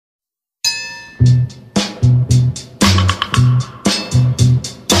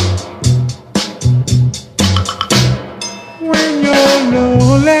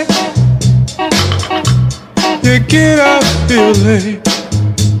get a feeling.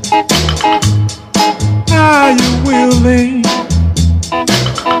 Are you willing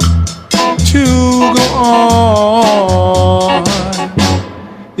to go on?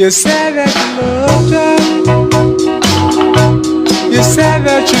 You said that you loved her. You said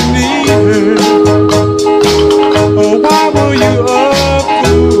that you need her. Oh, why were you up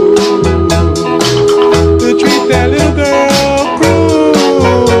to treat that little girl cruel?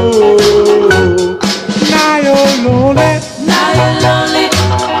 Now you're lonely. Now you're lonely.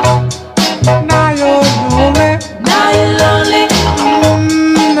 Now you're lonely. Now you're lonely.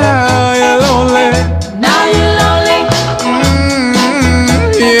 Now you're lonely. Now you're lonely.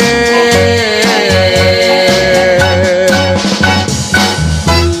 Yeah.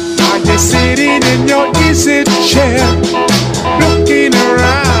 Are you sitting in your easy chair, looking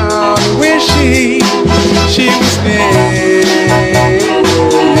around, wishing she was near you?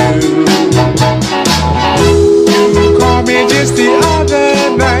 You called me just the other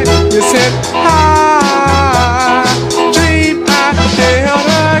night. You said,